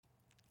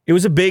It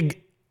was a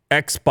big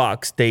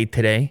Xbox day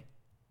today.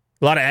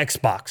 A lot of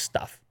Xbox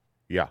stuff.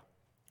 Yeah.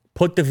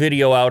 Put the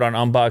video out on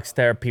Unbox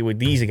Therapy with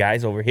these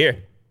guys over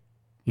here.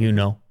 You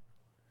know.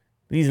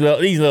 These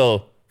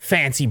little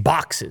fancy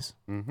boxes.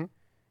 Mm-hmm.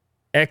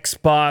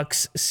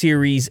 Xbox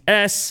Series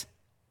S,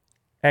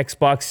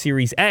 Xbox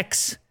Series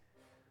X.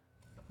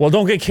 Well,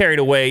 don't get carried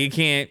away. You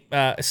can't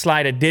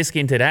slide a disc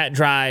into that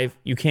drive.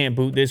 You can't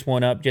boot this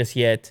one up just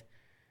yet.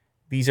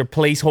 These are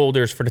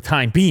placeholders for the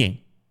time being.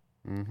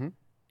 Mm-hmm.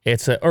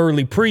 It's an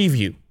early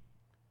preview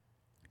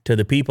to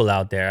the people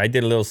out there. I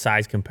did a little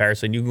size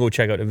comparison. You can go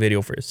check out the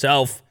video for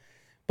yourself.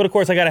 But, of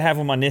course, I got to have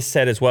them on this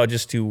set as well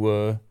just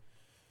to,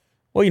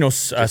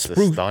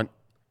 spruce. Stunt.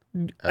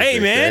 Hey,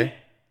 man. Say.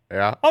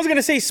 Yeah. I was going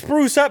to say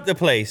spruce up the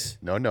place.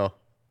 No.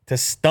 To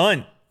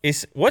stunt.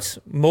 What's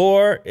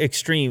more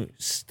extreme,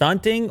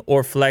 stunting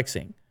or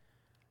flexing?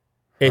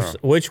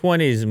 Which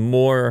one is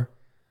more,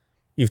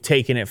 you've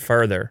taken it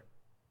further?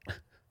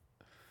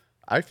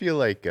 I feel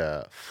like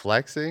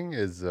flexing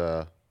is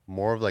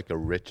more of like a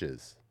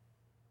riches.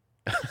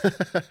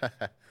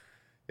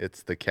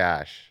 It's the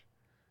cash.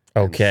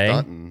 Okay. And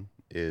stunting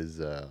is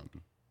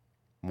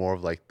more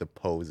of like the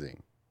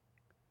posing.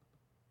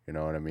 You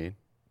know what I mean?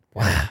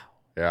 Wow.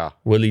 Yeah.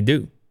 Willie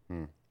Doo.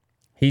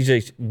 He's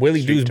just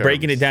Willie Doo's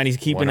breaking it terms, down. He's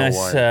keeping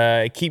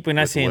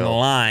us in Will.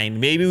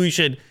 line. Maybe we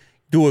should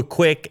do a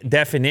quick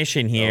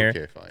definition here.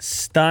 Okay, fine.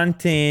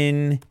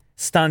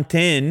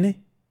 Stuntin,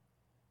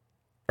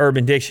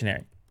 Urban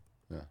Dictionary.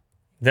 Yeah.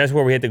 That's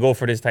where we had to go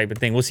for this type of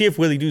thing. We'll see if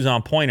Willie Doo's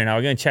on point or not.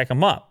 We're going to check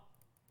him up.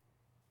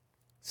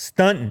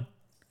 Stuntin'.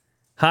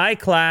 High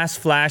class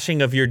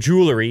flashing of your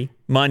jewelry,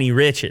 money,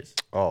 riches.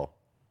 Oh,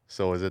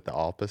 so is it the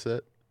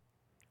opposite?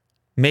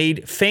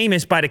 Made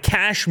famous by the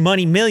cash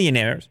money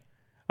millionaires.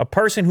 A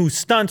person who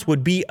stunts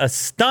would be a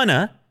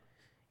stunner,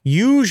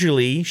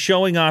 usually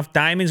showing off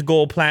diamonds,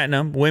 gold,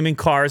 platinum, women,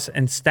 cars,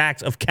 and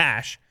stacks of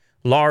cash,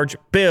 large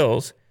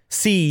bills.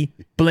 See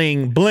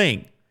bling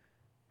bling.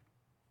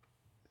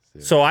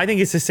 So I think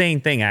it's the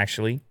same thing,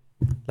 actually.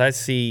 Let's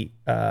see.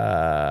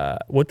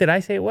 What did I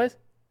say it was?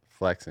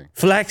 Flexing.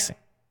 Flexing.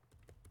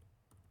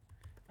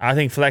 I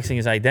think flexing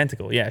is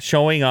identical. Yeah,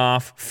 showing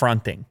off,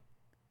 fronting.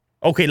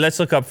 Okay, let's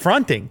look up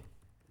fronting.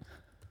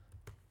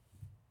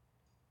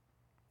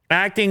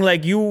 Acting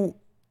like you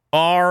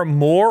are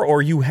more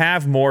or you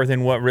have more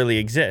than what really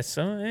exists.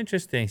 So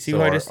interesting. See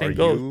where this thing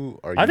goes.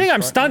 I think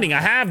I'm stunting.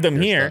 I have them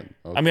here.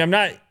 Okay. I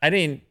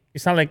mean,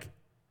 it's not like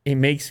it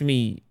makes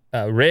me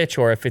rich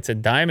or if it's a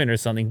diamond or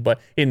something, but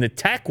in the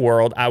tech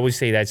world, I would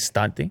say that's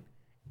stunting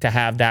to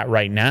have that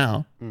right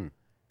now.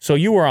 So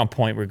you were on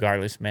point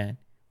regardless, man.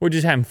 We're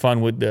just having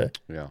fun with the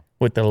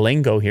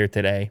lingo here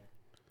today.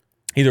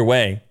 Either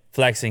way,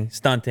 flexing,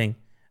 stunting,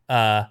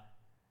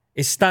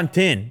 it's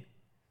stunting.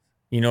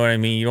 You know what I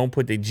mean? You don't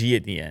put the G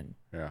at the end.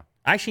 Yeah.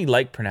 I actually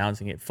like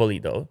pronouncing it fully,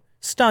 though.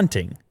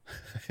 Stunting.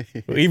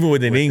 Even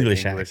with an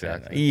English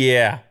accent.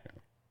 Yeah.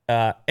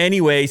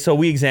 Anyway, so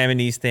we examined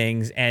these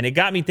things, and it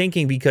got me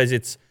thinking because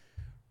it's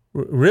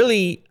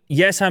really,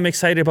 yes, I'm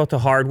excited about the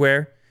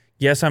hardware.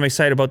 Yes, I'm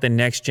excited about the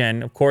next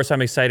gen. Of course,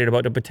 I'm excited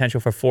about the potential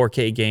for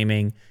 4K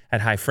gaming at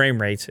high frame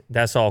rates.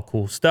 That's all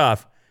cool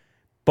stuff.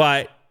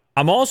 But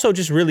I'm also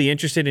just really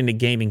interested in the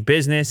gaming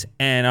business,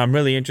 and I'm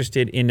really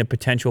interested in the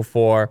potential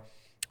for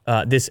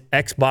this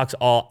Xbox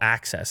All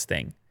Access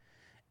thing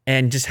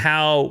and just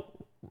how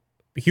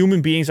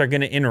human beings are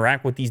going to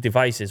interact with these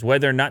devices,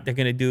 whether or not they're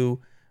going to do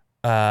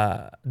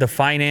the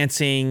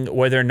financing,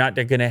 whether or not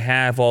they're going to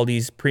have all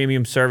these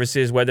premium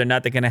services, whether or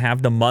not they're going to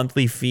have the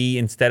monthly fee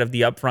instead of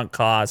the upfront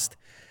cost.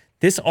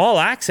 This All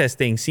Access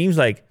thing seems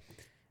like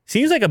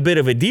a bit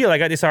of a deal. I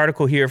got this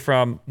article here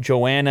from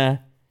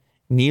Joanna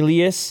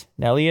Nelius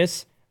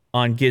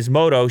on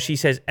Gizmodo. She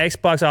says,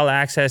 Xbox All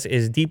Access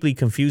is deeply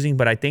confusing,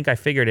 but I think I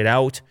figured it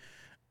out.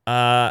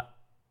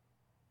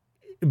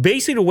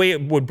 Basically, the way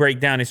it would break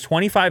down is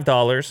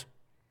 $25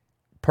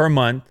 per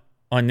month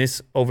on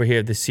this over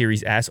here, the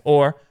Series S,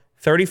 or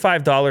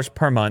 $35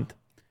 per month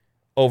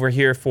over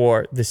here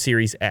for the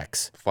Series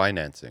X.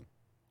 Financing.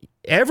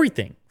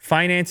 Everything.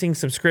 Financing,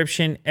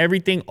 subscription,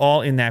 everything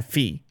all in that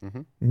fee.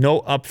 Mm-hmm.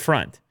 No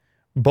upfront.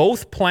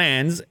 Both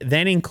plans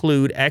then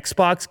include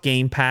Xbox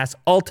Game Pass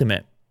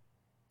Ultimate.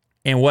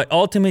 And what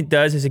Ultimate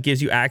does is it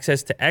gives you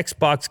access to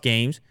Xbox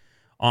games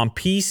on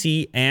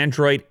PC,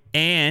 Android,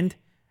 and,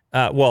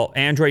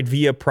 Android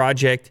via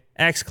Project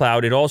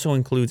xCloud. It also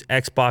includes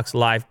Xbox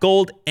Live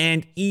Gold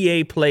and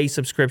EA Play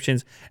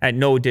subscriptions at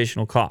no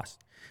additional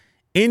cost.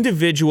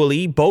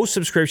 Individually, both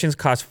subscriptions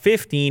cost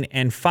 $15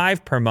 and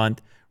 $5 per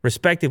month,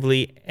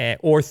 respectively,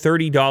 or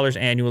 $30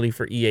 annually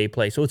for EA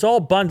Play. So it's all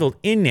bundled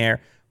in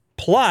there.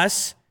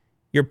 Plus,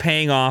 you're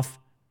paying off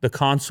the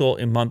console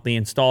in monthly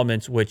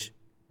installments, which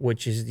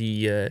is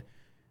the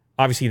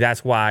obviously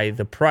that's why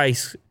the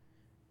price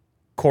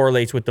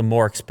correlates with the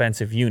more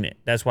expensive unit.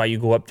 That's why you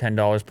go up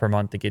 $10 per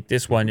month to get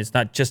this one. It's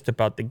not just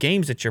about the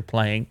games that you're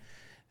playing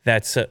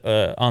that's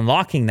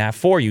unlocking that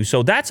for you.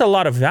 So that's a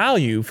lot of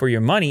value for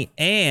your money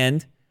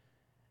and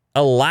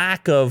a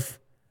lack of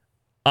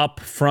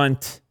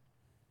upfront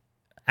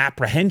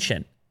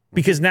apprehension.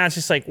 Because now it's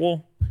just like,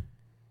 well,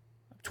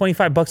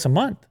 $25 a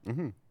month.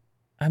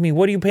 I mean,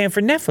 what are you paying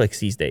for Netflix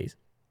these days?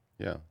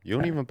 Yeah. You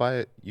don't even buy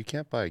it. You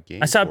can't buy a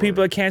game. I saw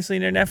people are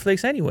canceling their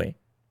Netflix anyway.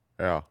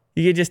 Yeah.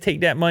 You could just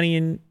take that money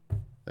and...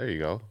 There you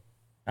go.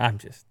 I'm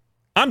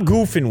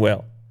goofing,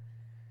 Will.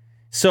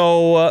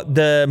 So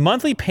the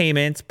monthly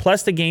payments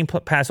plus the Game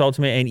Pass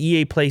Ultimate and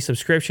EA Play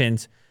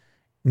subscriptions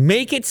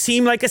make it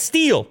seem like a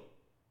steal.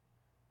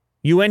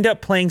 You end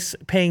up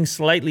paying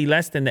slightly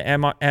less than the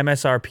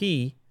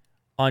MSRP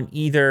on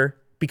either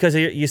because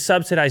you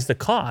subsidize the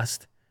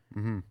cost.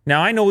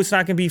 Now, I know it's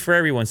not going to be for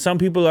everyone. Some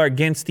people are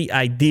against the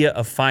idea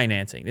of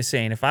financing. They're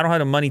saying, if I don't have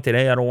the money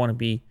today, I don't want to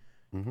be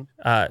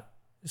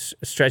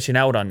stretching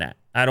out on that.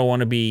 I don't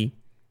want to be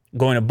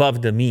going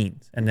above the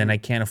means, and then I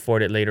can't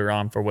afford it later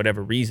on for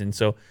whatever reason.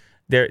 So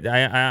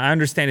I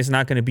understand it's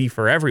not going to be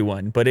for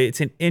everyone, but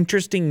it's an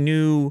interesting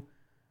new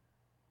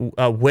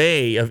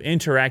way of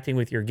interacting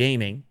with your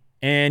gaming.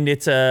 And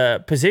it's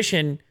a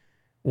position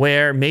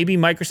where maybe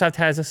Microsoft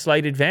has a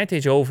slight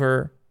advantage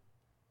over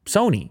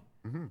Sony,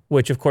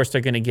 which of course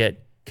they're going to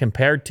get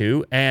compared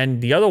to.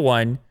 And the other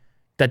one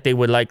that they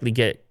would likely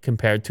get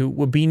compared to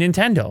would be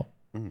Nintendo.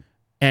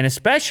 And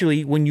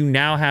especially when you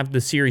now have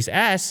the Series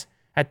S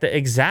at the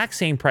exact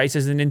same price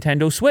as the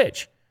Nintendo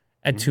Switch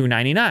at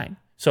 $299.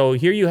 So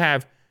here you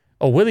have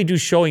Willie Doo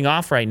showing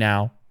off right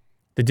now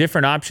the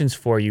different options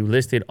for you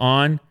listed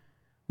on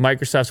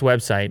Microsoft's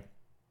website.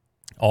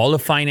 All the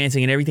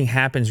financing and everything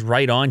happens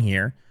right on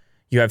here.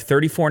 You have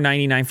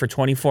 $34.99 for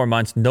 24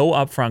 months, no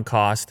upfront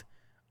cost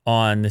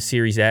on the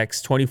Series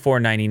X,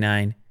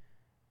 $24.99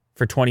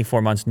 for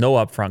 24 months, no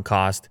upfront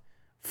cost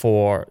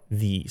for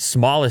the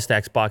smallest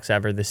Xbox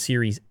ever, the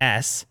Series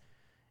S.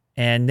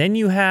 And then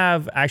you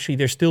have, actually,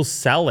 they're still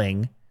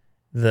selling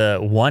the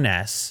One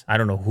S. I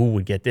don't know who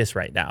would get this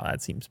right now.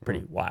 That seems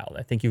pretty wild.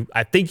 I think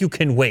you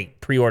can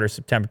wait. Pre-order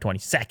September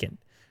 22nd.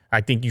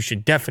 I think you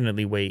should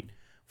definitely wait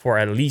for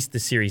at least the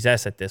Series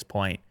S at this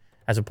point,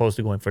 as opposed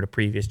to going for the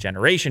previous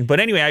generation. But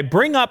anyway, I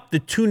bring up the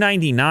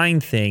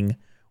 $299 thing,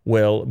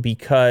 Will,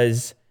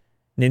 because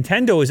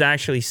Nintendo is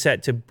actually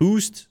set to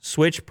boost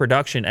Switch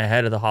production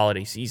ahead of the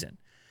holiday season.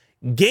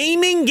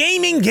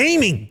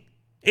 Gaming.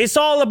 It's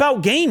all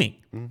about gaming.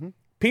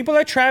 People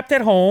are trapped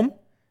at home,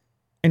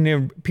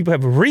 and people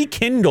have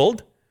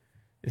rekindled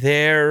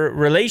their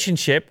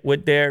relationship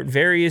with their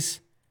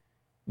various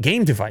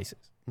game devices.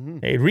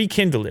 They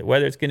rekindled it,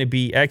 whether it's going to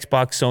be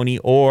Xbox, Sony,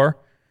 or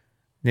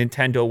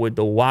Nintendo with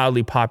the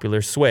wildly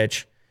popular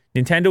Switch.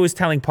 Nintendo is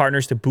telling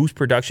partners to boost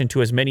production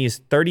to as many as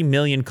 30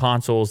 million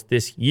consoles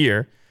this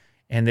year,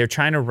 and they're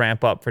trying to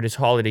ramp up for this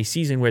holiday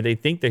season where they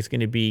think there's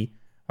going to be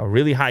a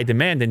really high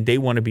demand and they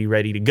want to be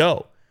ready to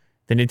go.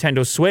 The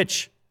Nintendo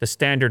Switch, the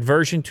standard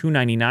version,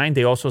 $299.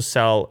 They also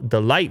sell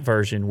the Lite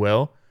version,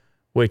 Will,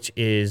 which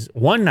is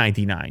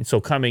 $199. So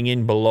coming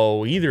in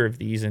below either of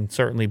these and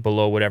certainly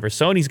below whatever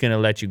Sony's going to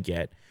let you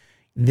get.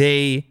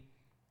 Nintendo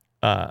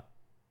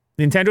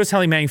is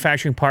telling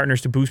manufacturing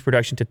partners to boost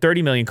production to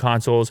 30 million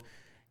consoles.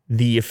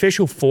 The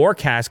official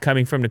forecast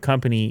coming from the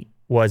company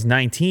was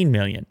 19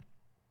 million.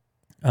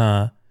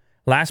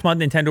 Last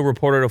month, Nintendo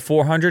reported a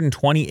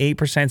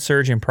 428%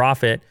 surge in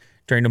profit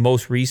during the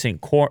most recent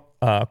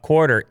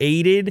quarter,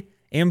 aided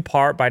in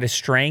part by the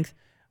strength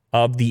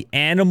of the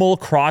Animal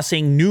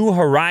Crossing New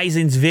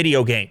Horizons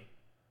video game.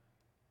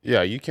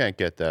 Yeah, you can't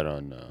get that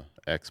on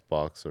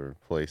Xbox or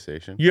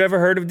PlayStation. You ever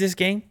heard of this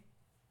game?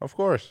 Of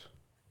course.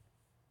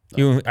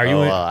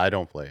 I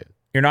don't play it.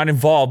 You're not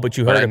involved, but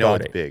you heard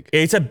about it. It's big.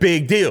 It's a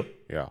big deal.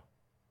 Yeah.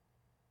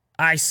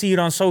 I see it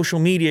on social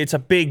media. It's a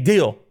big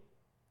deal.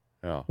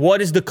 Yeah.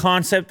 What is the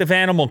concept of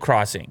Animal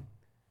Crossing?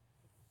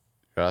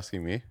 You're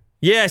asking me?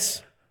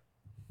 Yes.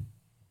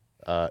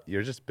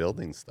 You're just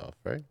building stuff,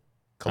 right?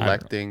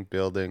 Collecting,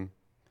 building.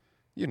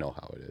 You know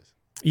how it is.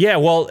 Yeah,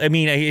 well, I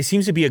mean, it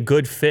seems to be a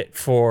good fit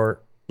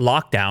for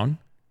lockdown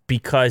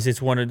because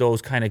it's one of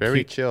those kind of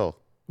very chill,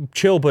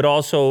 but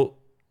also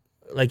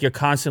like you're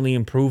constantly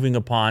improving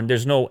upon.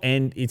 There's no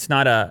end. It's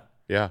not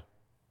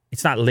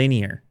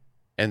linear.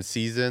 And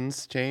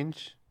seasons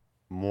change.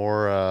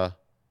 More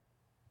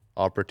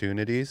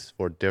opportunities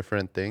for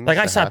different things. Like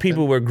I saw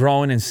people were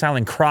growing and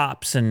selling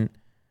crops, and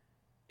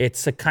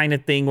it's the kind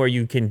of thing where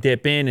you can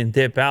dip in and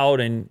dip out,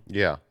 and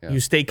you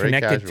stay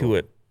connected to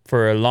it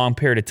for a long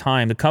period of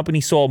time. The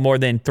company sold more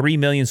than 3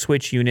 million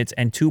Switch units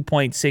and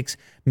 2.6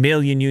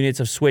 million units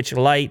of Switch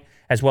Lite,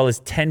 as well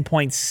as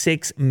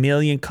 10.6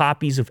 million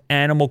copies of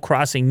Animal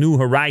Crossing New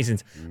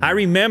Horizons. I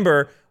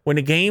remember when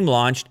the game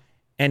launched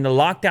and the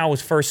lockdown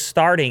was first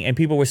starting and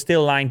people were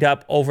still lined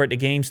up over at the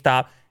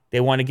GameStop. They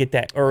want to get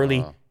that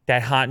early,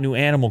 that hot new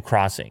Animal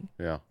Crossing.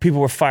 Yeah. People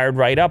were fired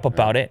right up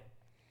about it.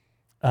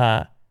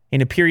 In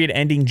the period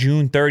ending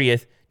June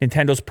 30th,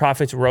 Nintendo's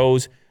profits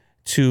rose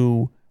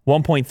to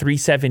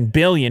 1.37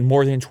 billion,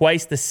 more than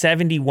twice the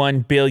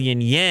 71 billion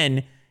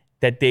yen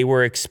that they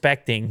were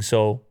expecting.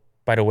 So,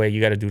 by the way,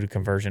 you got to do the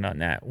conversion on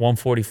that.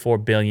 144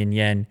 billion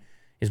yen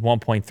is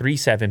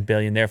 1.37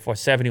 billion. Therefore,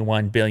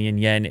 71 billion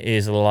yen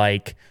is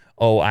like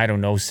oh, I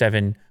don't know,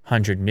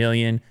 700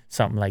 million,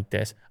 something like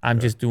this. I'm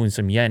just doing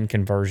some yen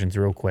conversions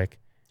real quick.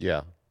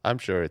 Yeah, I'm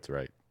sure it's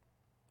right.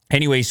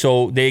 Anyway,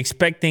 so they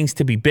expect things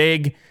to be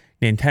big.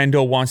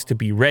 Nintendo wants to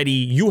be ready.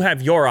 You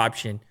have your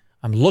option.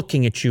 I'm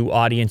looking at you,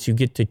 audience. You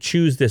get to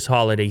choose this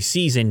holiday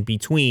season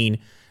between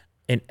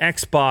an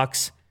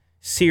Xbox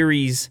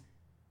Series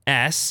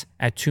S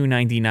at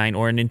 $299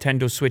 or a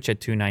Nintendo Switch at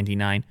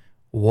 $299.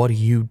 What do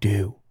you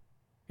do?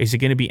 Is it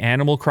going to be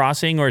Animal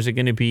Crossing or is it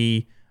going to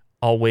be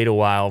I'll wait a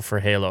while for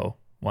Halo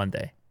one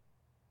day?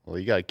 Well,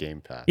 you got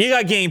Game Pass. You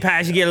got Game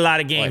Pass. You get a lot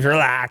of games.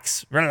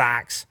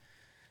 Relax.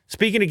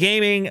 Speaking of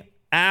gaming,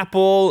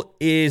 Apple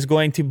is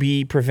going to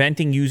be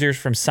preventing users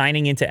from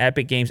signing into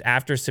Epic Games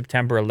after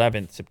September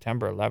 11th.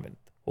 September 11th.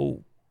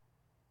 Oh,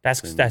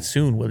 that's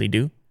soon, Willie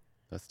Do.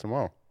 That's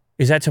tomorrow.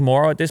 Is that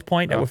tomorrow at this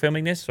point that we're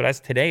filming this? So that's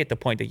today at the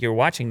point that you're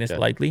watching this,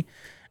 likely.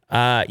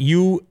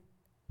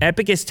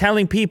 Epic is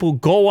telling people,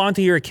 go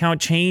onto your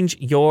account, change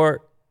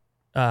your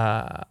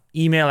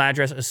email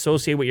address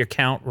associated with your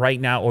account right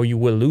now, or you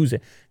will lose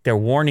it. They're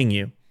warning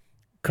you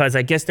because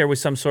I guess there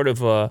was some sort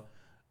of a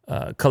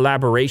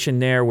collaboration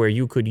there where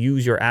you could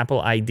use your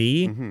Apple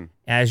ID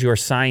as your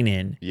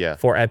sign-in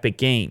for Epic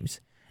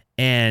Games.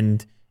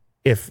 And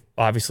if,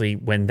 obviously,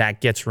 when that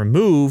gets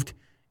removed,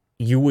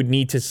 you would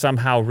need to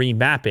somehow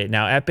remap it.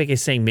 Now, Epic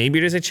is saying maybe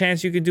there's a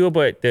chance you could do it,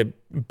 but the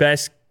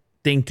best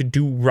thing to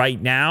do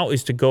right now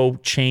is to go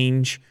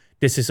change.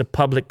 This is a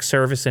public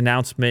service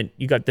announcement.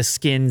 You got the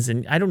skins,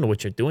 and I don't know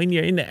what you're doing.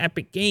 You're in the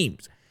Epic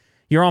Games.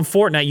 You're on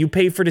Fortnite. You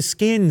pay for the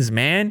skins,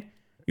 man.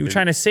 You were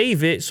trying to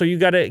save it, so you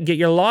got to get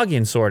your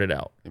login sorted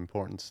out.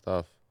 Important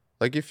stuff.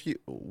 Like,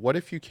 what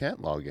if you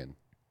can't log in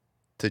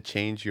to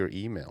change your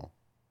email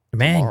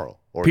tomorrow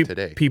or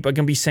today? People are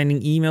going to be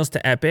sending emails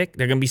to Epic.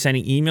 They're going to be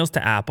sending emails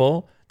to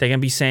Apple. They're going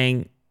to be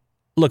saying,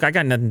 look, I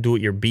got nothing to do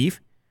with your beef.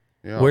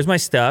 Yeah. Where's my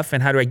stuff,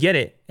 and how do I get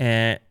it?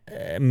 And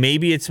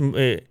maybe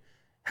it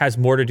has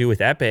more to do with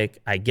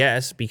Epic, I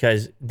guess,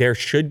 because there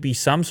should be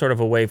some sort of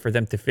a way for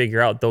them to figure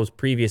out those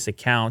previous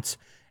accounts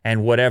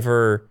and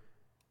whatever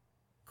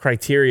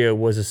criteria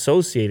was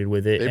associated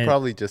with it. They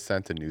probably just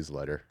sent a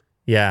newsletter.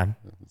 Yeah.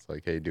 It's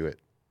like, hey, do it.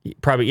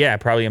 Probably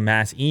a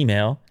mass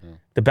email. Yeah.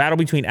 The battle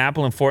between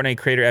Apple and Fortnite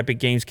creator Epic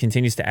Games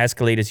continues to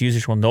escalate as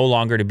users will no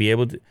longer be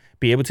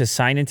able to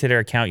sign into their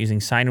account using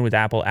Sign In with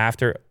Apple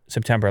after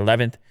September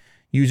 11th.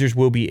 Users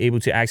will be able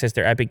to access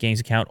their Epic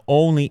Games account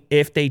only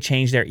if they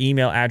change their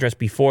email address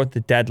before the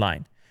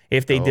deadline.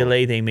 If they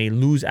delay, they may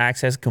lose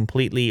access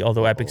completely,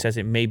 although Epic says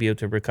it may be able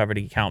to recover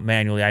the account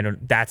manually.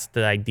 That's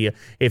the idea.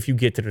 If you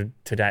get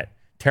to that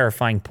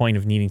terrifying point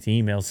of needing to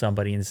email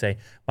somebody and say,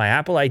 my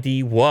Apple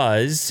ID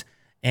was,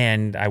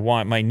 and I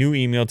want my new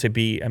email to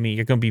be,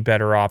 you're going to be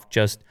better off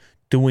just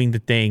doing the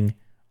thing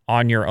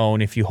on your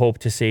own if you hope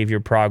to save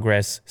your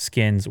progress,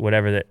 skins,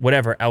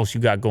 whatever else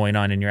you got going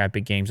on in your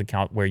Epic Games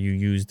account where you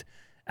used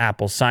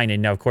Apple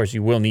sign-in. Now, of course,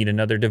 you will need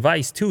another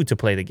device, too, to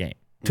play the game,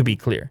 to be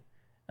clear.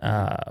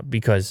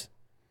 Because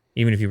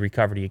even if you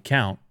recover the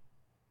account,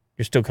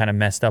 you're still kind of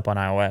messed up on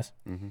iOS.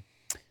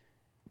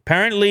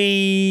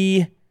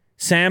 Apparently,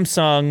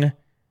 Samsung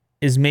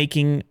is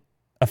making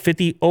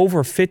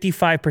over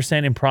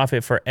 55% in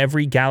profit for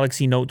every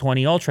Galaxy Note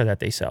 20 Ultra that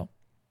they sell.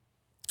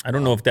 I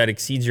don't know if that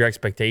exceeds your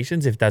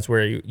expectations, if that's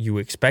where you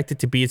expect it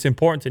to be. It's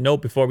important to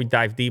note before we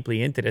dive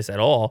deeply into this at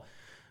all,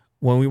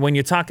 when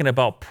you're talking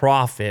about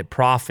profit,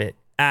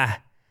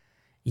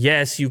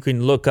 yes, you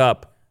can look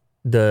up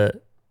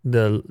the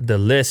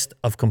list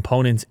of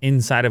components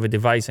inside of a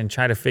device and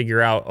try to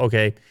figure out,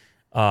 okay,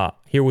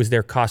 here was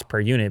their cost per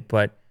unit,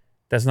 but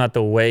that's not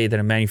the way that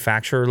a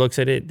manufacturer looks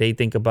at it. They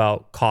think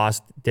about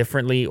cost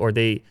differently, or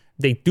they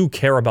do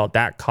care about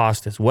that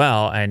cost as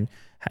well and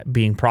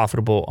being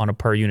profitable on a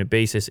per unit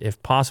basis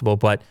if possible,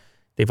 but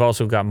they've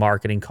also got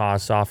marketing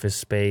costs, office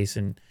space,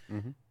 and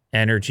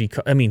energy.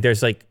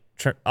 There's like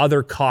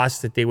other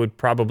costs that they would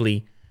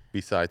probably...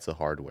 Besides the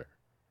hardware.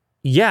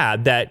 Yeah,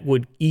 that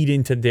would eat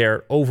into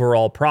their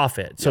overall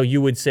profit. So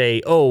you would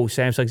say, oh,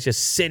 Samsung's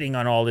just sitting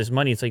on all this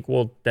money. It's like,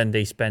 well, then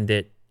they spend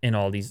it in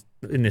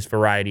this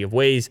variety of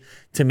ways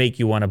to make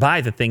you want to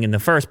buy the thing in the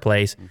first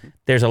place.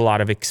 There's a lot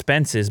of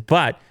expenses,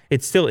 but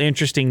it's still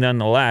interesting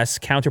nonetheless.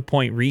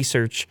 Counterpoint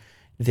Research,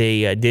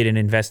 they did an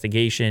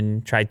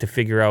investigation, tried to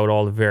figure out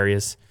all the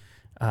various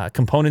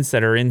components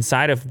that are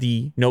inside of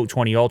the Note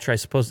 20 Ultra. I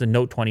suppose the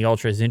Note 20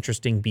 Ultra is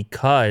interesting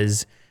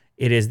because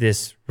it is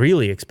this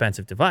really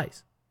expensive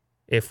device.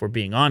 If we're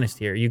being honest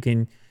here, you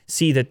can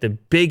see that the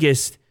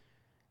biggest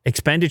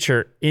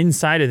expenditure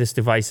inside of this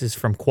device is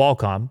from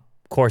Qualcomm.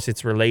 Of course,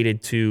 it's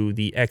related to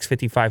the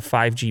X55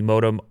 5G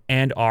modem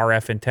and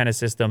RF antenna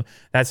system.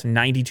 That's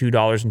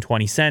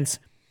 $92.20.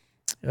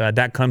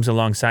 That comes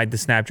alongside the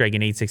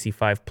Snapdragon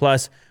 865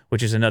 Plus,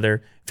 which is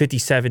another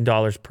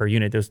 $57 per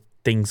unit. Those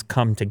things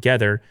come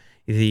together.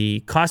 The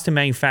cost to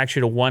manufacture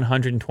the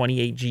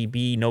 128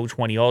 GB Note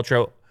 20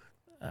 Ultra,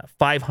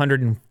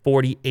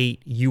 $548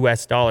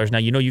 US. Now,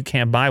 you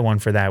can't buy one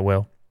for that,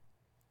 Will.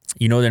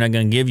 They're not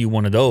going to give you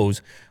one of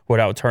those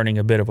without turning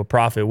a bit of a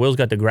profit. Will's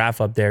got the graph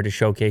up there to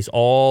showcase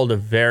all the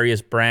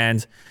various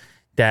brands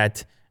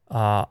that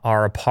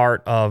are a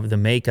part of the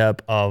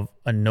makeup of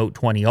a Note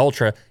 20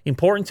 Ultra.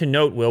 Important to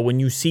note, Will, when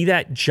you see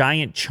that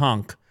giant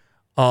chunk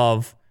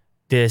of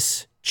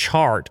this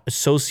chart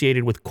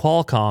associated with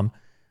Qualcomm,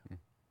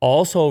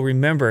 also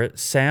remember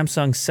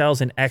Samsung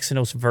sells an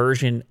Exynos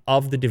version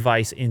of the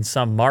device in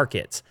some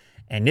markets.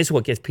 And this is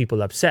what gets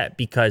people upset,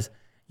 because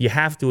you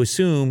have to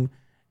assume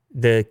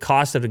the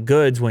cost of the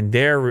goods when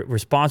they're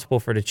responsible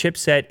for the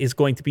chipset is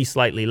going to be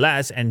slightly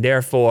less, and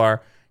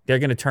therefore they're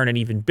going to turn an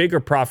even bigger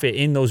profit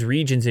in those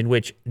regions in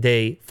which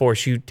they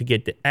force you to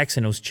get the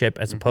Exynos chip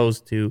as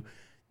opposed to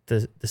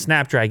the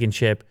Snapdragon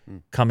chip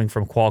coming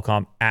from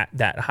Qualcomm at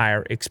that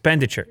higher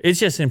expenditure. It's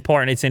just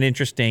important. It's an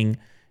interesting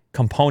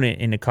component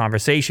in the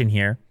conversation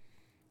here.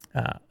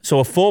 So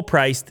a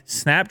full-priced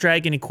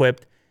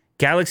Snapdragon-equipped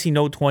Galaxy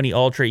Note 20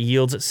 Ultra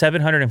yields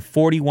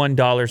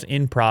 $741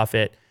 in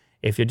profit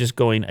if you're just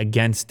going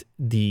against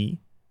the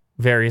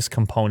various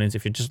components,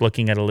 if you're just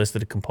looking at a list of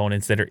the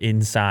components that are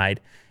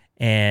inside.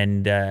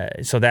 And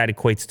so that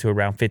equates to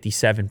around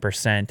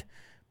 57%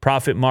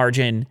 profit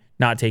margin,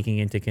 not taking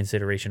into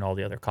consideration all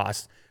the other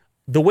costs.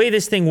 The way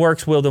this thing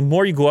works, Will, the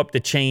more you go up the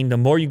chain, the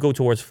more you go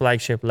towards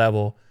flagship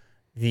level,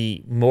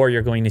 the more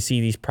you're going to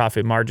see these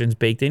profit margins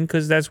baked in,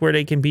 because that's where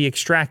they can be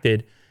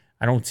extracted.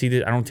 I don't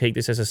take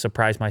this as a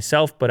surprise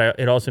myself, but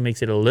it also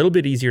makes it a little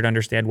bit easier to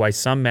understand why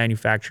some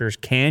manufacturers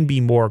can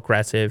be more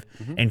aggressive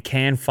and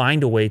can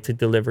find a way to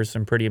deliver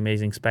some pretty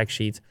amazing spec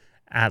sheets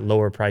at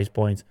lower price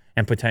points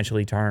and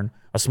potentially turn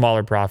a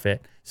smaller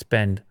profit,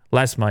 spend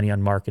less money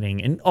on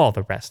marketing and all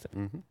the rest of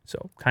it.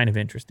 So kind of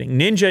interesting.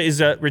 Ninja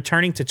is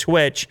returning to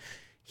Twitch.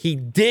 He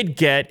did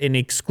get an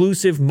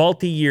exclusive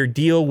multi-year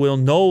deal, will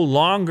no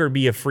longer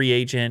be a free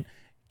agent,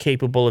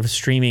 capable of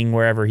streaming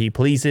wherever he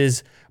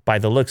pleases. By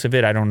the looks of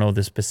it, I don't know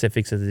the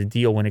specifics of the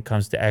deal when it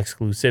comes to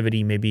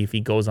exclusivity. Maybe if he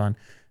goes on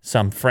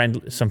some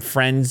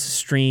friends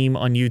stream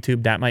on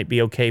YouTube, that might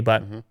be okay.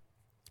 But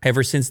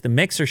ever since the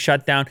Mixer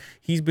shut down,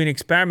 he's been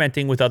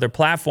experimenting with other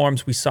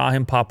platforms. We saw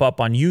him pop up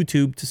on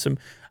YouTube to some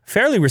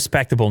fairly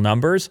respectable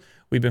numbers.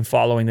 We've been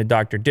following the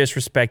Dr.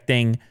 Disrespect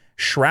thing.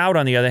 Shroud,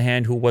 on the other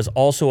hand, who was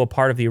also a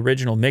part of the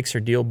original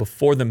Mixer deal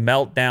before the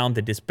meltdown,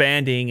 the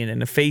disbanding, and then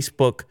the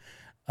Facebook,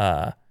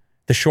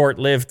 the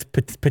short-lived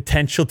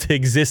potential to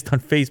exist on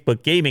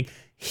Facebook gaming,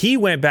 he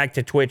went back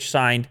to Twitch,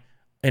 signed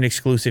an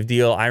exclusive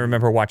deal. I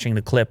remember watching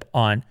the clip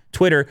on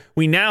Twitter.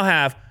 We now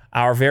have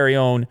our very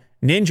own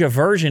Ninja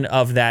version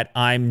of that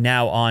I'm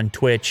now on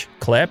Twitch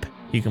clip.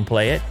 You can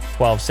play it,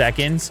 12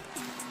 seconds.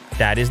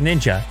 That is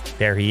Ninja.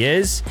 There he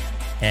is.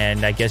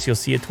 And I guess you'll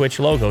see a Twitch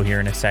logo here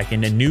in a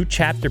second. A new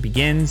chapter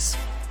begins.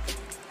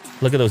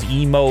 Look at those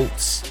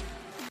emotes.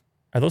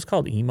 Are those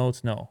called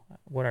emotes? No.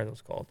 What are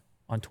those called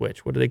on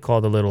Twitch? What do they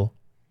call the little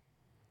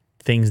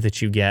things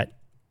that you get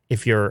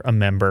if you're a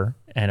member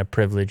and a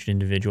privileged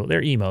individual?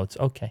 They're emotes.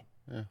 Okay.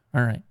 Yeah.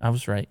 All right. I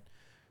was right.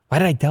 Why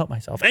did I doubt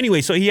myself?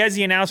 Anyway, so he has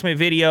the announcement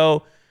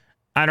video.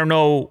 I don't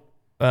know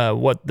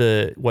what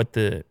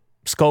the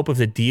scope of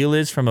the deal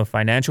is from a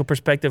financial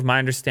perspective. My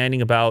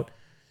understanding about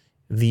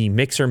the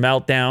Mixer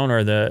meltdown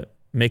or the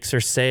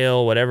Mixer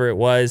sale, whatever it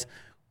was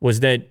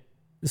that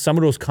some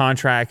of those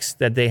contracts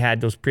that they had,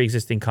 those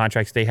pre-existing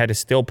contracts, they had to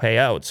still pay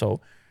out.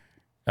 So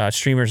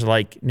streamers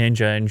like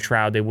Ninja and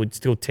Shroud, they would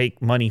still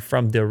take money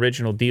from the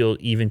original deal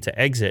even to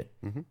exit.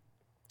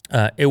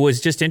 It was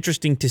just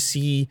interesting to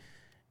see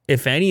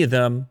if any of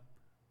them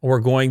were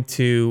going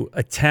to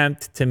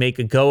attempt to make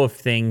a go of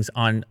things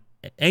on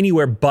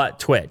anywhere but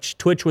Twitch.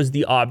 Twitch was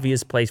the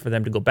obvious place for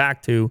them to go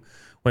back to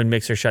when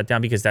Mixer shut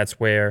down, because that's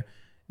where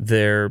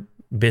their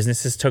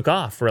businesses took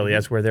off, really.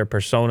 That's where their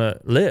persona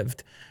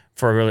lived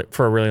for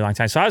a really long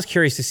time. So I was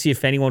curious to see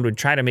if anyone would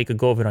try to make a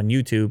go of it on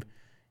YouTube.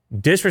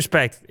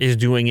 Disrespect is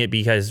doing it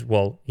because,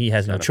 well, he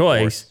has no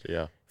choice.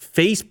 Yeah.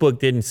 Facebook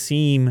didn't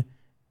seem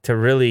to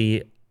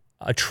really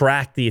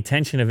attract the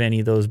attention of any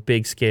of those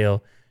big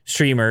scale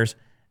streamers.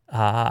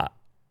 And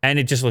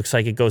it just looks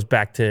like it goes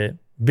back to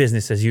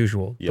business as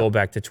usual. Yep. Go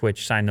back to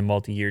Twitch, sign the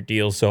multi-year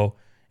deal. So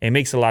it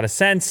makes a lot of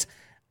sense.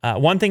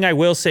 One thing I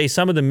will say,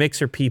 some of the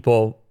Mixer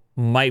people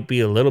might be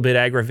a little bit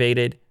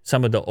aggravated.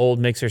 Some of the old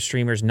Mixer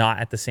streamers not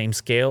at the same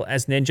scale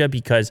as Ninja,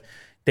 because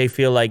they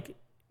feel like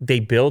they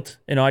built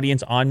an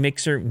audience on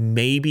Mixer,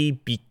 maybe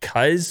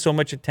because so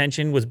much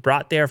attention was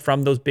brought there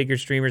from those bigger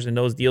streamers and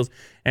those deals.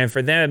 And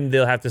for them,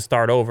 they'll have to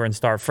start over and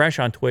start fresh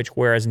on Twitch,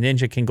 whereas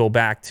Ninja can go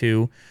back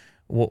to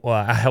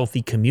a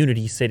healthy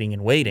community sitting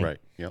and waiting. Right.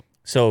 Yep.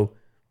 So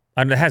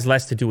it has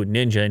less to do with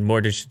Ninja and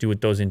more to do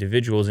with those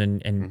individuals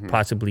and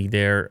possibly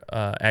their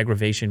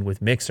aggravation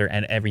with Mixer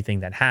and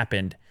everything that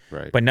happened.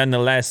 Right. But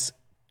nonetheless,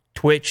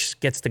 Twitch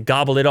gets to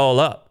gobble it all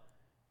up.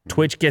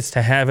 Twitch gets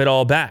to have it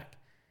all back.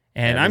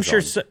 And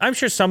Amazon. I'm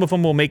sure some of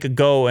them will make a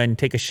go and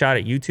take a shot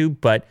at YouTube,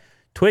 but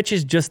Twitch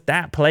is just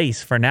that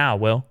place for now,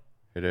 Will.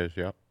 It is,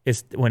 yeah.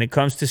 It's when it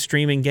comes to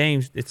streaming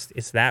games,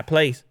 it's that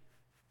place.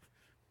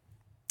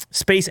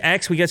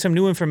 SpaceX, we got some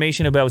new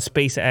information about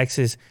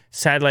SpaceX's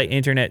satellite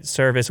internet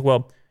service.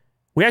 Well,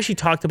 we actually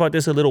talked about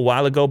this a little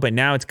while ago, but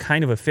now it's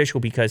kind of official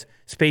because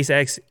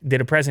SpaceX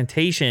did a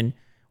presentation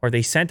or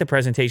they sent the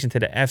presentation to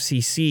the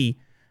FCC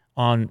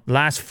on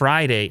last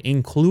Friday,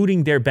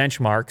 including their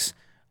benchmarks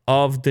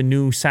of the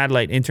new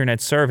satellite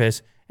internet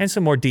service and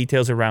some more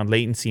details around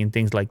latency and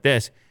things like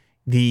this.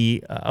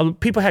 The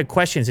people had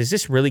questions. Is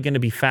this really going to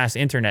be fast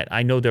internet?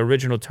 I know the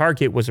original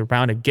target was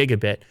around 1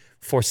 gigabit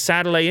for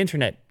satellite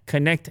internet.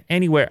 Connect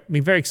anywhere. I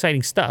mean, very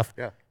exciting stuff.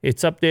 Yeah.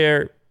 It's up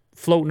there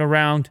floating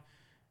around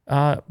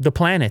the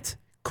planet.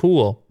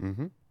 Cool.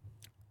 Mm-hmm.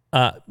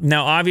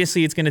 Now,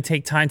 obviously, it's going to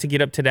take time to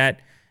get up to that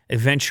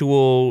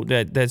eventual,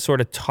 that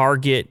sort of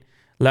target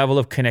level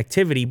of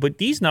connectivity. But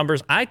these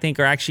numbers, I think,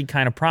 are actually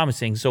kind of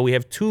promising. So we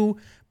have 2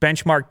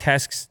 benchmark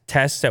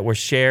tests that were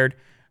shared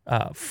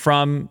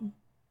from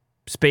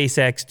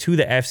SpaceX to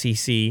the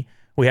FCC.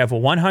 We have a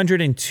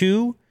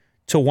 102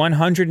 to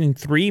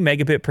 103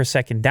 megabit per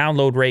second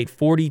download rate,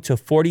 40 to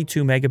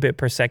 42 megabit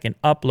per second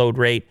upload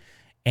rate,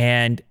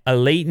 and a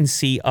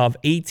latency of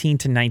 18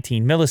 to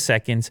 19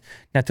 milliseconds.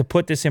 Now, to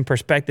put this in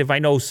perspective, I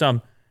know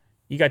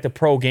you got the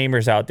pro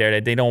gamers out there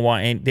that they don't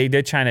want, and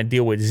they're trying to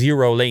deal with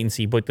zero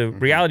latency, but the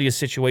reality of the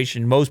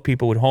situation, most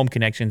people with home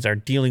connections are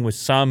dealing with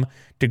some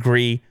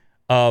degree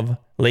of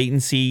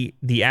latency.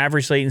 The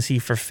average latency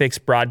for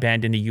fixed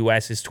broadband in the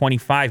US is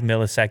 25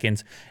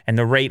 milliseconds, and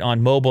the rate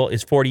on mobile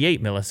is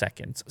 48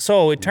 milliseconds.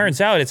 So it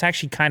turns out it's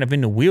actually kind of in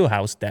the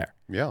wheelhouse there.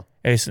 Yeah.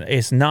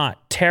 It's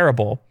not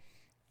terrible.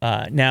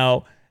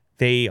 Now,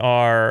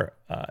 they're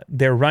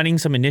running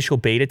some initial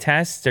beta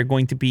tests. They're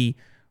going to be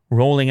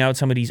rolling out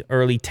some of these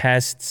early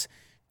tests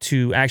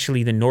to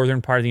actually the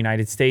northern part of the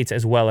United States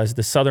as well as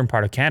the southern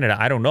part of Canada.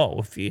 I don't know.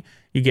 If you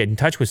get in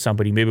touch with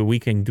somebody, maybe we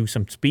can do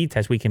some speed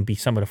tests. We can be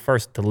some of the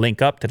first to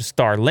link up to the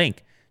Starlink.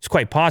 It's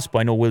quite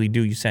possible. I know, Willie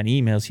Do, you send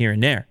emails here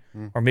and there.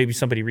 Or maybe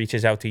somebody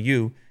reaches out to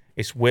you.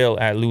 It's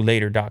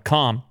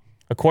will@loulater.com.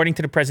 According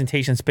to the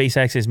presentation,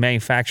 SpaceX is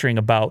manufacturing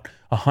about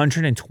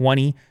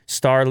 120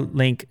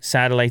 Starlink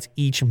satellites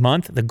each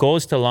month. The goal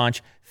is to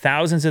launch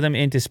thousands of them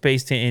into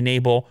space to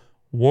enable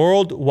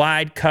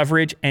worldwide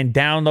coverage and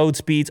download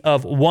speeds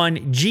of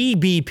 1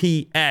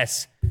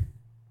 Gbps.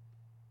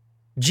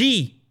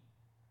 G,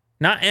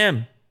 not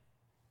M.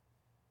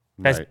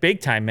 That's right.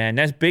 Big time, man.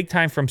 That's big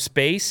time from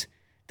space.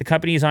 The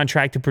company is on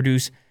track to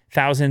produce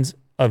thousands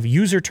of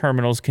user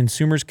terminals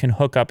consumers can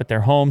hook up at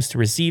their homes to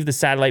receive the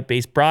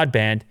satellite-based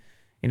broadband.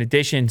 In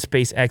addition,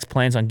 SpaceX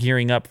plans on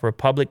gearing up for a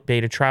public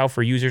beta trial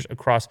for users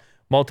across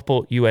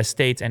multiple U.S.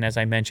 states and, as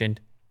I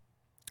mentioned,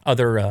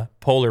 other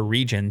polar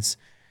regions.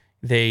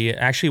 They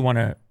actually want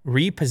to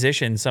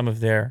reposition some of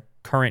their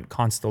current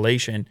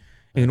constellation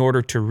in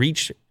order to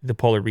reach the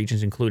polar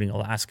regions, including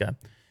Alaska.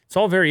 It's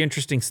all very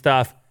interesting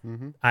stuff.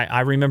 Mm-hmm. I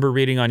remember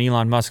reading on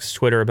Elon Musk's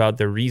Twitter about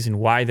the reason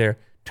why they're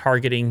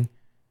targeting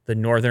the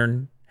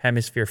northern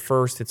hemisphere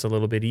first. It's a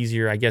little bit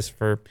easier, I guess,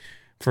 for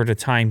the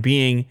time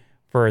being.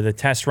 For the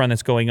test run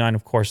that's going on,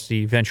 of course,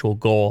 the eventual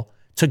goal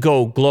to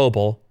go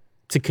global,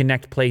 to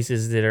connect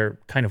places that are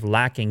kind of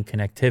lacking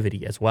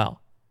connectivity as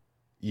well.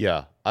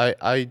 Yeah,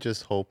 I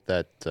just hope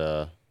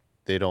that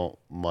they don't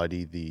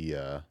muddy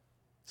the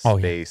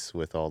space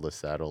with all the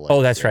satellites.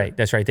 Oh, that's right.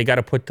 That's right. They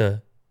got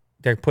to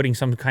they're putting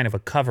some kind of a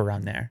cover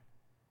on there.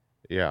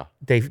 Yeah.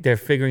 They're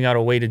figuring out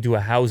a way to do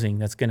a housing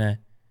that's going to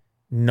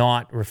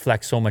not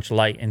reflect so much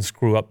light and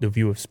screw up the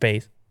view of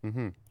space.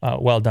 Mm-hmm.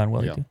 Well done,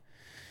 Willie. Yeah.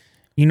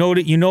 You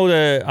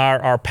know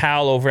our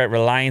pal over at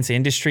Reliance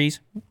Industries.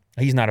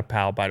 He's not a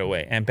pal, by the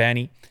way.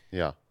 Ambani.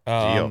 Yeah.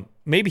 Gio.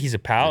 Maybe he's a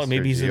pal. Mr.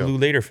 Maybe he's Gio. A Lou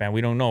Later fan.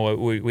 We don't know.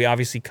 We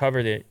obviously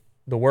covered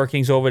the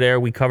workings over there.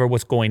 We covered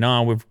what's going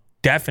on. We've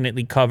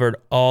definitely covered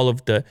all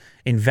of the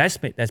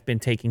investment that's been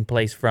taking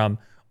place from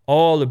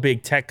all the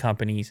big tech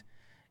companies.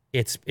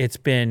 It's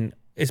been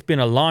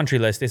a laundry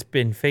list. It's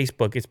been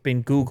Facebook. It's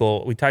been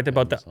Google. We talked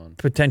about Amazon.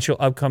 The potential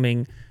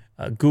upcoming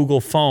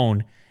Google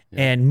phone.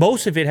 Yeah. And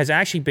most of it has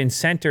actually been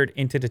centered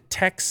into the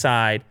tech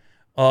side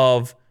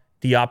of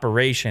the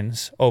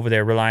operations over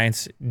there,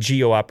 Reliance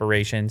Geo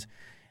operations.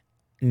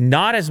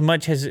 Not as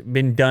much has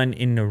been done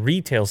in the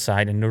retail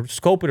side, and the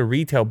scope of the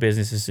retail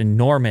business is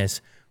enormous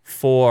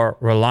for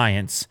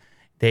Reliance.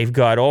 They've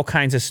got all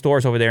kinds of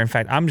stores over there. In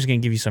fact, I'm just going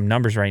to give you some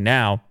numbers right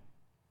now.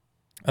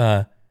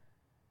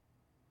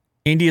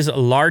 India's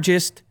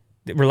largest,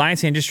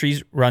 Reliance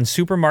Industries runs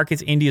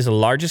supermarkets. India's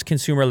largest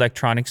consumer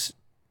electronics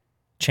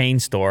chain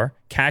store,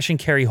 cash and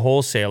carry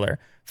wholesaler,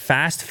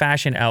 fast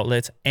fashion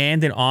outlets,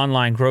 and an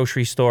online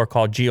grocery store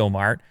called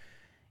GeoMart.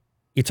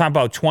 You're talking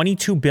about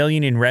 $22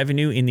 billion in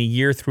revenue in the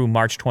year through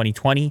March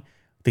 2020.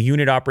 The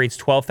unit operates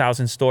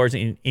 12,000 stores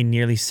in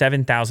nearly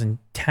 7,000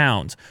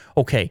 towns.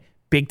 Okay,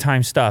 big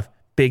time stuff,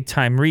 big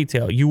time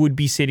retail. You would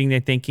be sitting there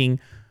thinking,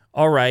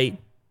 all right,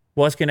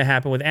 what's going to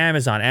happen with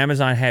Amazon?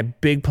 Amazon had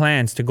big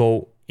plans to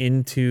go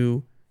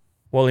into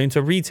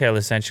retail,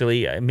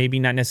 essentially. Maybe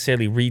not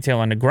necessarily retail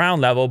on the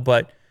ground level,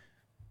 but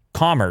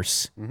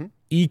commerce,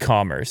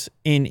 e-commerce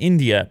in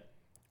India.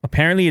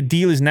 Apparently, a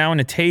deal is now on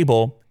the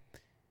table.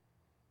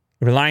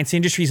 Reliance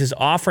Industries is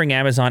offering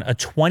Amazon a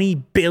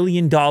 $20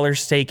 billion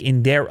stake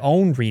in their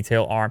own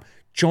retail arm,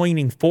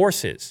 joining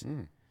forces.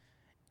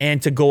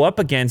 And to go up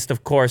against,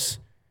 of course,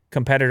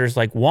 competitors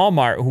like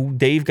Walmart, who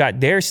they've got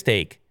their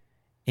stake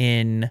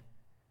in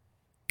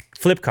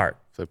Flipkart.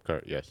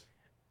 Flipkart, yes.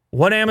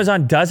 What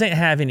Amazon doesn't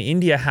have in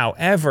India,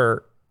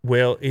 however,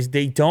 Will, is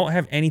they don't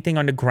have anything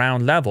on the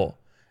ground level.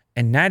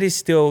 And that is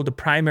still the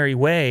primary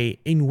way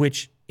in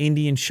which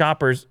Indian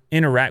shoppers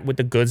interact with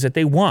the goods that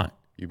they want.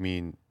 You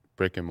mean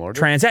brick and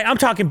mortar? I'm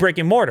talking brick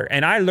and mortar.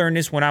 And I learned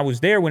this when I was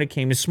there when it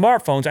came to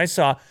smartphones. I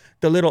saw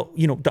the little,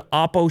 the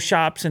Oppo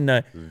shops and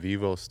the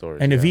Vivo stores.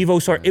 And the Vivo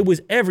store. It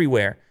was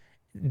everywhere.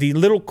 The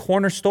little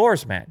corner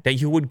stores, man, that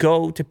you would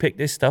go to pick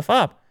this stuff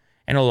up.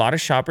 And a lot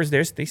of shoppers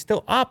there, they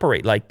still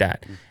operate like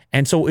that.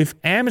 And so if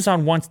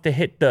Amazon wants to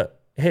hit the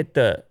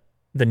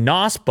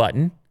NOS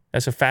button,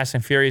 that's a Fast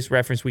and Furious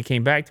reference we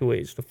came back to.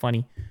 It's the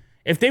funny.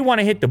 If they want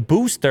to hit the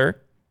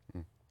booster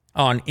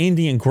on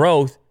Indian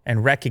growth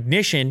and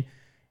recognition,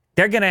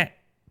 they're going to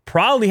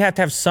probably have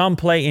to have some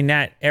play in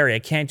that area.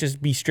 It can't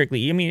just be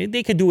strictly, I mean,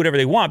 they could do whatever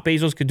they want.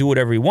 Bezos could do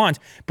whatever he wants,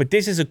 but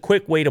this is a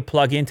quick way to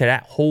plug into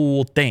that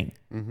whole thing.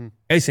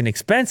 It's an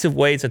expensive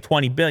way. It's a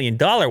 $20 billion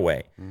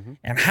way.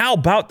 And how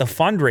about the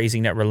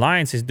fundraising that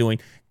Reliance is doing?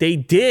 They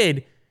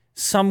did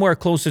somewhere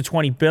close to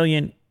 $20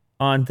 billion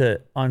on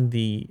the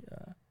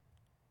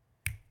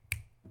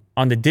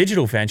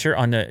digital venture,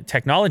 on the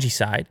technology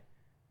side,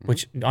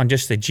 which on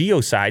just the geo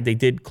side, they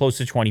did close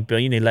to $20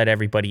 billion. They let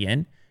everybody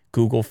in,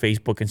 Google,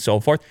 Facebook, and so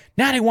forth.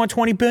 Now they want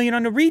 $20 billion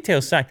on the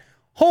retail side.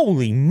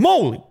 Holy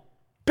moly,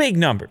 big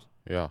numbers,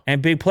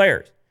 and big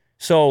players.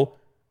 So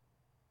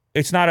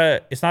it's not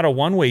a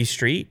one-way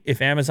street.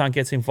 If Amazon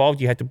gets involved,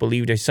 you have to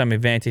believe there's some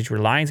advantage.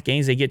 Reliance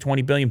gains, they get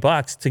 $20 billion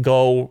to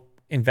go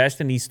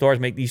invest in these stores,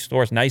 make these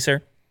stores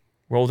nicer,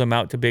 roll them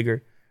out to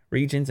bigger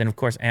regions. And of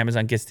course,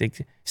 Amazon gets to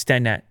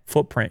extend that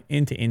footprint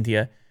into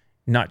India,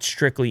 not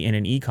strictly in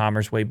an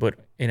e-commerce way, but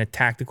in a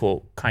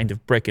tactical kind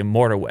of brick and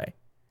mortar way.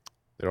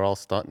 They're all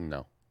stunting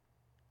now.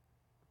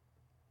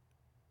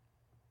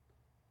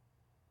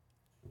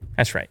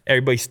 That's right.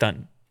 Everybody's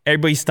stunting.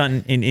 Everybody's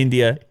stunting in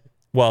India.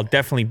 Well,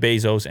 definitely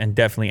Bezos and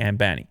definitely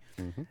Ambani.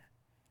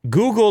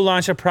 Google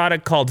launched a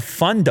product called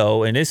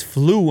Fundo, and this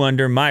flew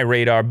under my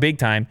radar big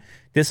time.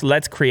 This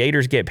lets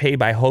creators get paid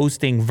by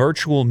hosting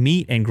virtual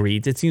meet and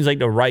greets. It seems like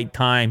the right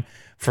time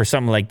for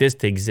something like this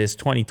to exist.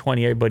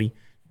 2020, everybody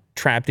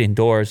trapped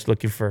indoors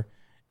looking for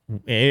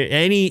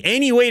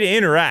any way to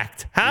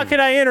interact. How can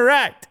I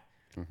interact?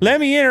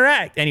 Let me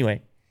interact.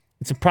 Anyway,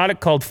 it's a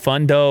product called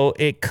Fundo.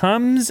 It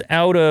comes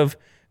out of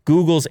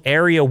Google's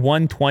Area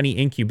 120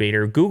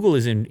 incubator. Google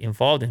is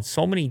involved in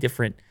so many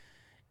different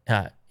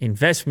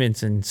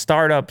investments and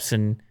startups,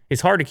 and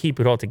it's hard to keep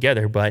it all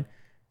together, but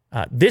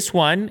this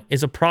one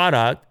is a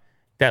product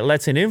that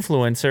lets an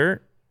influencer,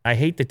 I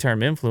hate the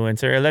term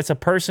influencer, it lets a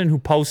person who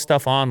posts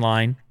stuff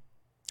online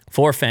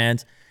for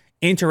fans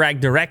interact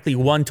directly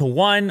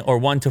 1-to-1 or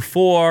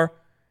 1-to-4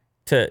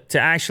 to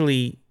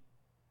actually,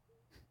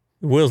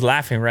 Will's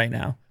laughing right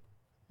now.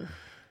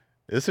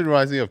 This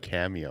reminds me of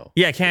Cameo.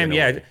 Yeah, Cameo.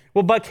 Yeah.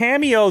 Well, but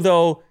Cameo,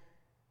 though,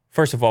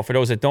 first of all, for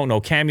those that don't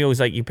know, Cameo is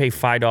like you pay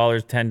 $5,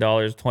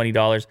 $10,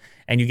 $20,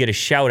 and you get a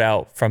shout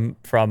out from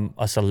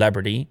a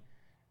celebrity,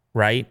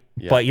 right?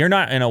 Yeah. But you're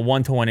not in a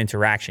one-to-one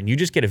interaction. You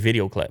just get a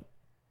video clip.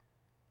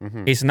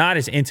 It's not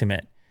as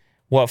intimate.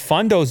 What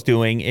Fundo's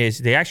doing is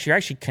they're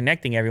actually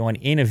connecting everyone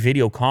in a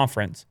video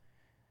conference,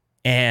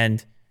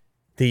 and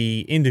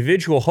the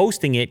individual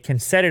hosting it can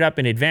set it up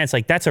in advance.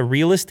 Like that's a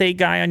real estate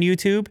guy on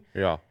YouTube,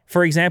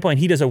 for example, and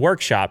he does a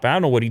workshop. I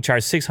don't know what he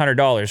charges,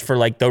 $600 for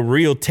like the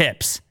real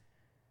tips.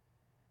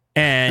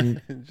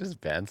 And just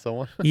ban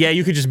someone. Yeah,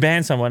 you could just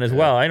ban someone as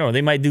well. I don't know.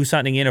 They might do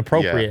something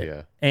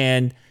inappropriate.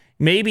 And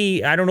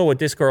maybe, I don't know what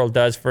this girl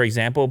does, for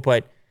example,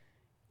 but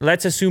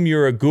let's assume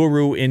you're a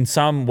guru in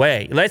some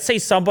way. Let's say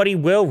somebody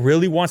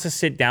really wants to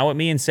sit down with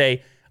me and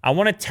say, I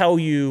want to tell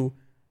you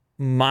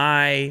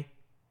my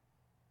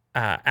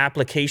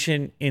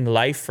application in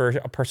life for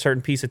a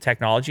certain piece of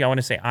technology. I want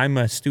to say, I'm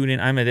a student,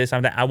 I'm a this,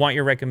 I'm that. I want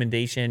your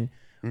recommendation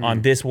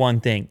on this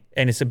one thing.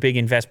 And it's a big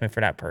investment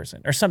for that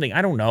person or something.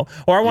 I don't know.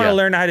 Or I want to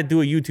learn how to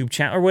do a YouTube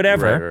channel or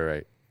whatever.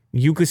 Right.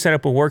 You could set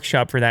up a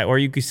workshop for that, or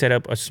you could set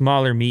up a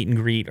smaller meet and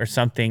greet or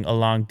something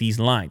along these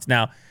lines.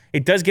 Now,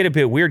 it does get a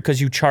bit weird because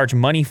you charge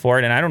money for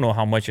it, and I don't know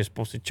how much you're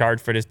supposed to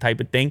charge for this type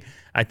of thing.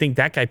 I think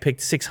that guy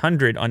picked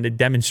 $600 on the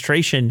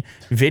demonstration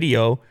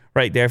video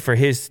right there for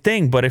his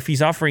thing, but if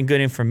he's offering good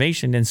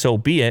information, then so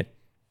be it.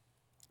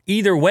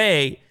 Either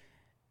way,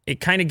 it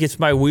kind of gets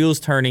my wheels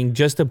turning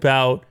just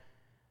about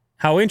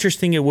how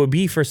interesting it would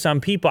be for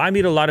some people. I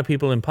meet a lot of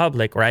people in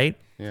public, right?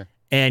 Yeah.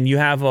 And you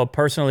have a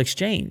personal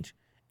exchange.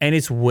 And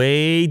it's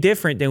way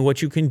different than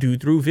what you can do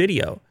through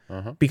video.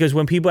 Because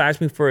when people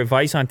ask me for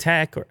advice on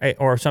tech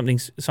or something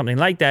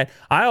like that,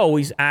 I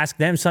always ask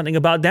them something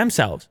about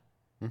themselves.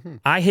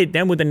 I hit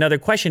them with another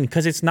question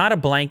because it's not a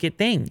blanket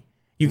thing.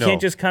 You can't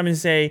just come and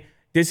say,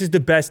 this is the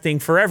best thing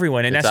for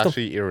everyone. And it's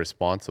actually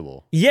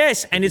irresponsible.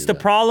 Yes, and it's the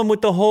problem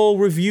with the whole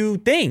review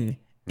thing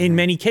in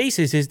many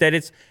cases is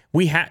that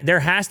there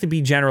has to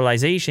be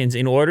generalizations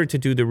in order to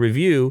do the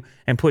review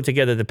and put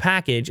together the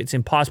package. It's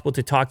impossible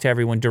to talk to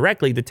everyone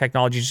directly. The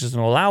technology just doesn't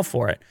allow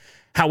for it.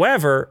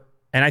 However,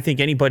 and I think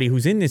anybody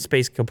who's in this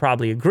space could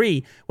probably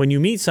agree, when you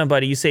meet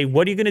somebody, you say,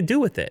 what are you going to do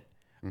with it?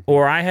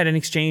 Or I had an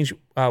exchange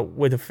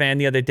with a fan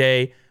the other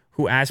day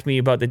who asked me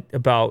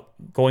about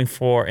going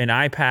for an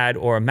iPad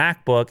or a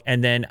MacBook,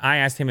 and then I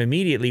asked him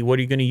immediately, what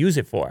are you going to use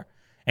it for?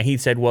 And he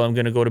said, well, I'm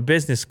going to go to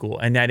business school.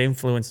 And that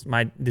influenced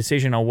my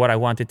decision on what I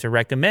wanted to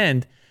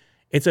recommend.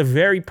 It's a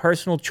very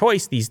personal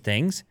choice, these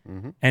things.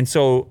 And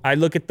so I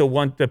look at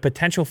the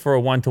potential for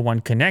a one-to-one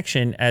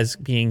connection as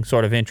being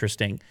sort of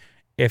interesting.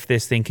 If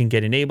this thing can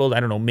get enabled, I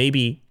don't know,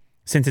 maybe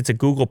since it's a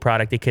Google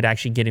product, it could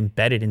actually get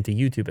embedded into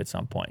YouTube at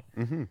some point.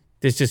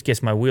 This just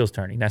gets my wheels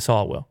turning. That's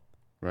all it will.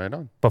 Right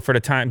on. But for the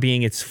time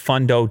being, it's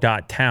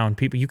fundo.town.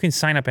 People, you can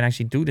sign up and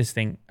actually do this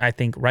thing, I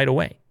think, right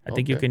away. I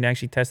think you can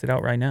actually test it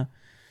out right now.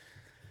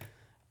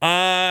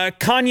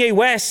 Kanye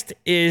West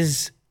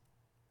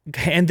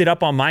ended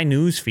up on my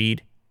news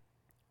feed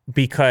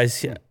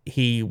because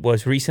he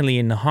was recently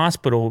in the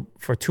hospital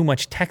for too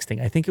much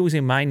texting. I think it was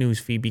in my news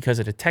feed because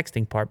of the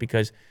texting part,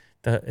 because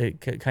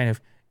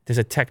there's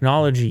a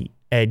technology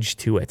edge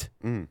to it.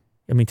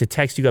 I mean, to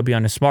text, you got to be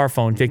on the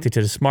smartphone, addicted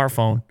to the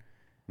smartphone.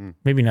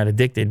 Maybe not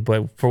addicted,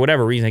 but for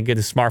whatever reason, I get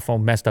the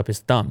smartphone messed up his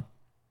thumb.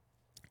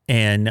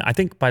 And I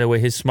think, by the way,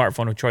 his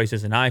smartphone of choice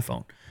is an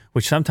iPhone,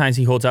 which sometimes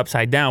he holds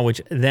upside down,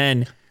 which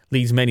then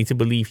leads many to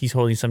believe he's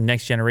holding some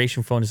next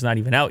generation phone that's not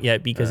even out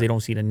yet because they don't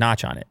see the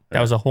notch on it.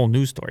 That was a whole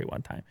news story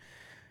one time.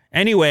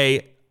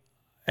 Anyway,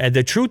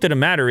 the truth of the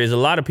matter is a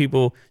lot of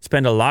people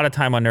spend a lot of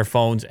time on their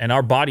phones, and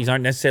our bodies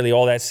aren't necessarily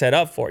all that set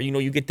up for it. You know,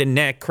 you get the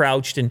neck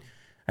crouched, and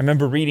I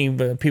remember reading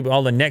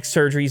all the neck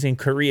surgeries in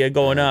Korea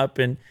going up,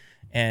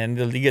 and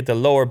you get the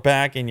lower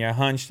back and you're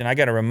hunched. And I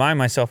got to remind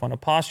myself on the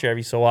posture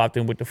every so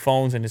often with the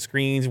phones and the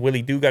screens.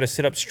 Willie do got to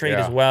sit up straight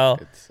as well.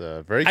 It's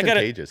very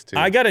contagious too.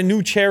 I got a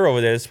new chair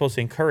over there that's supposed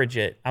to encourage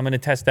it. I'm going to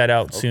test that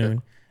out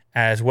soon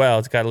as well.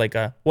 It's got like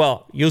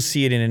you'll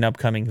see it in an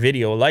upcoming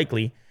video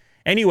likely.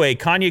 Anyway,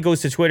 Kanye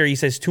goes to Twitter. He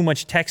says, too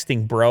much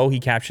texting, bro.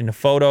 He captioned a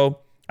photo.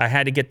 I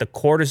had to get the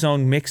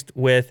cortisone mixed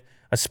with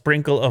a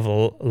sprinkle of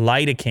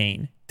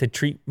lidocaine to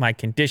treat my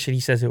condition. He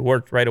says it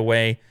worked right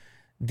away.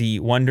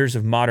 The wonders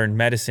of modern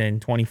medicine,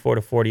 24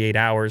 to 48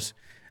 hours.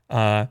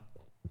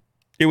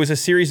 It was a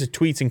series of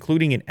tweets,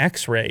 including an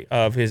x-ray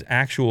of his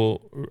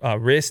actual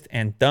wrist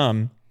and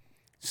thumb.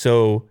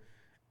 So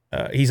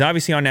he's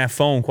obviously on that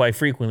phone quite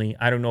frequently.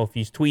 I don't know if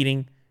he's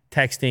tweeting,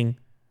 texting.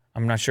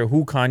 I'm not sure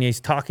who Kanye's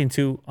talking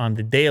to on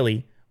the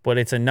daily, but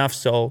it's enough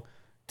so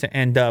to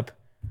end up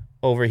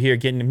over here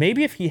getting,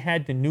 maybe if he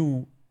had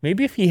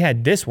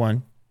this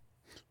one,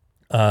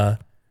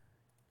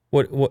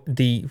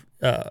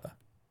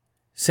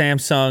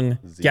 Samsung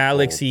Z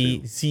Galaxy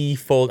Fold Z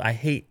Fold.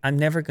 I'm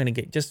never going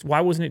to get, why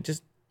wasn't it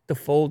just the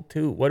Fold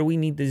 2? What do we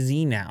need the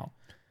Z now?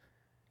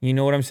 You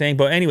know what I'm saying?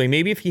 But anyway,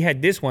 maybe if he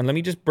had this one, let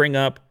me just bring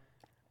up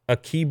a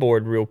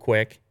keyboard real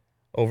quick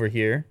over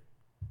here.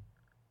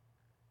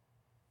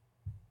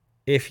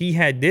 If he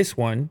had this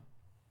one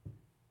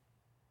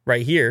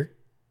right here,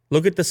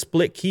 look at the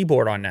split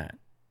keyboard on that.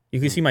 You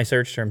can see my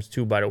search terms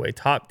too, by the way.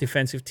 Top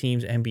defensive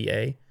teams,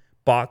 NBA,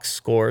 box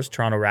scores,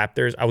 Toronto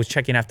Raptors. I was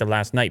checking after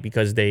last night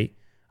because I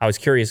was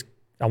curious.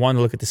 I wanted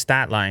to look at the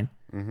stat line.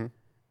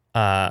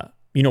 Pascal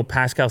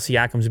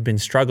Siakam's been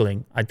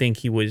struggling. I think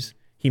he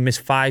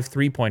missed 5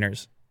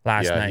 3-pointers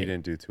last night. Yeah, he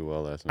didn't do too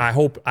well last night.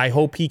 I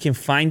hope he can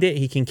find it.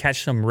 He can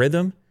catch some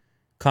rhythm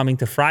coming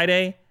to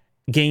Friday.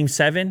 Game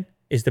 7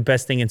 is the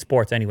best thing in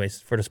sports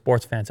anyways for the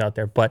sports fans out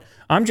there. But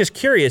I'm just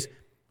curious,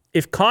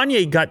 if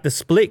Kanye got the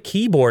split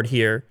keyboard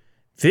here,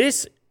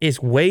 this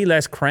is way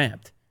less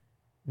cramped.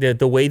 The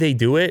way they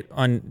do it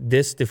on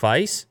this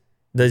device,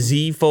 the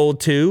Z Fold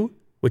 2,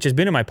 which has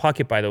been in my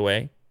pocket, by the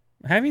way,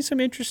 having some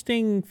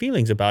interesting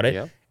feelings about it.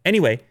 Yeah.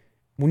 Anyway,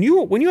 when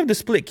you have the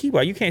split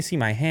keyboard, you can't see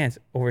my hands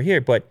over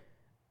here, but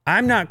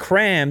I'm not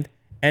crammed,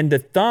 and the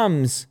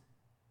thumbs,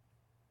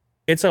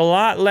 it's a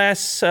lot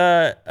less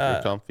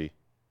comfy.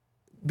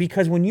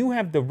 Because when you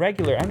have the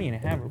regular, I don't even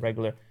have a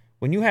regular.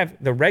 When you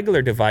have the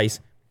regular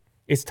device,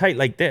 it's tight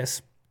like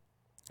this.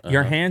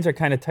 Your hands are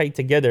kind of tight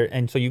together,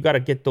 and so you got to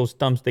get those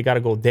thumbs. They got to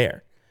go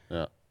there.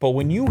 Yeah. But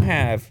when you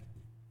have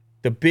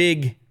the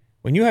big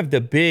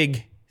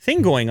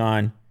thing going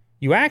on,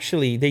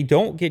 they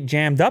don't get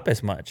jammed up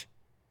as much.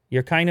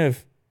 You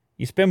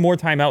spend more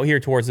time out here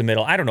towards the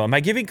middle. I don't know. Am I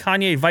giving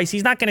Kanye advice?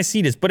 He's not going to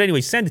see this, but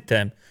anyway, send it to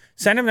him.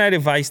 Send him that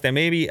advice that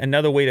maybe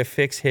another way to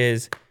fix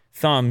his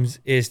thumbs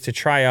is to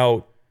try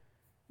out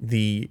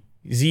the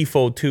Z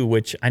Fold 2,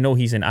 which I know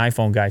he's an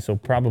iPhone guy, so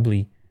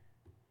probably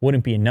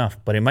wouldn't be enough,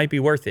 but it might be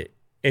worth it.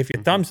 If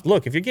your thumbs,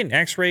 if you're getting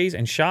x-rays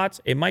and shots,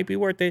 it might be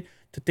worth it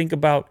to think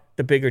about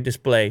the bigger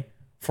display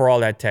for all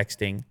that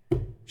texting.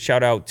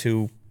 Shout out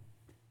to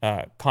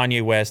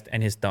Kanye West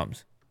and his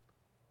thumbs.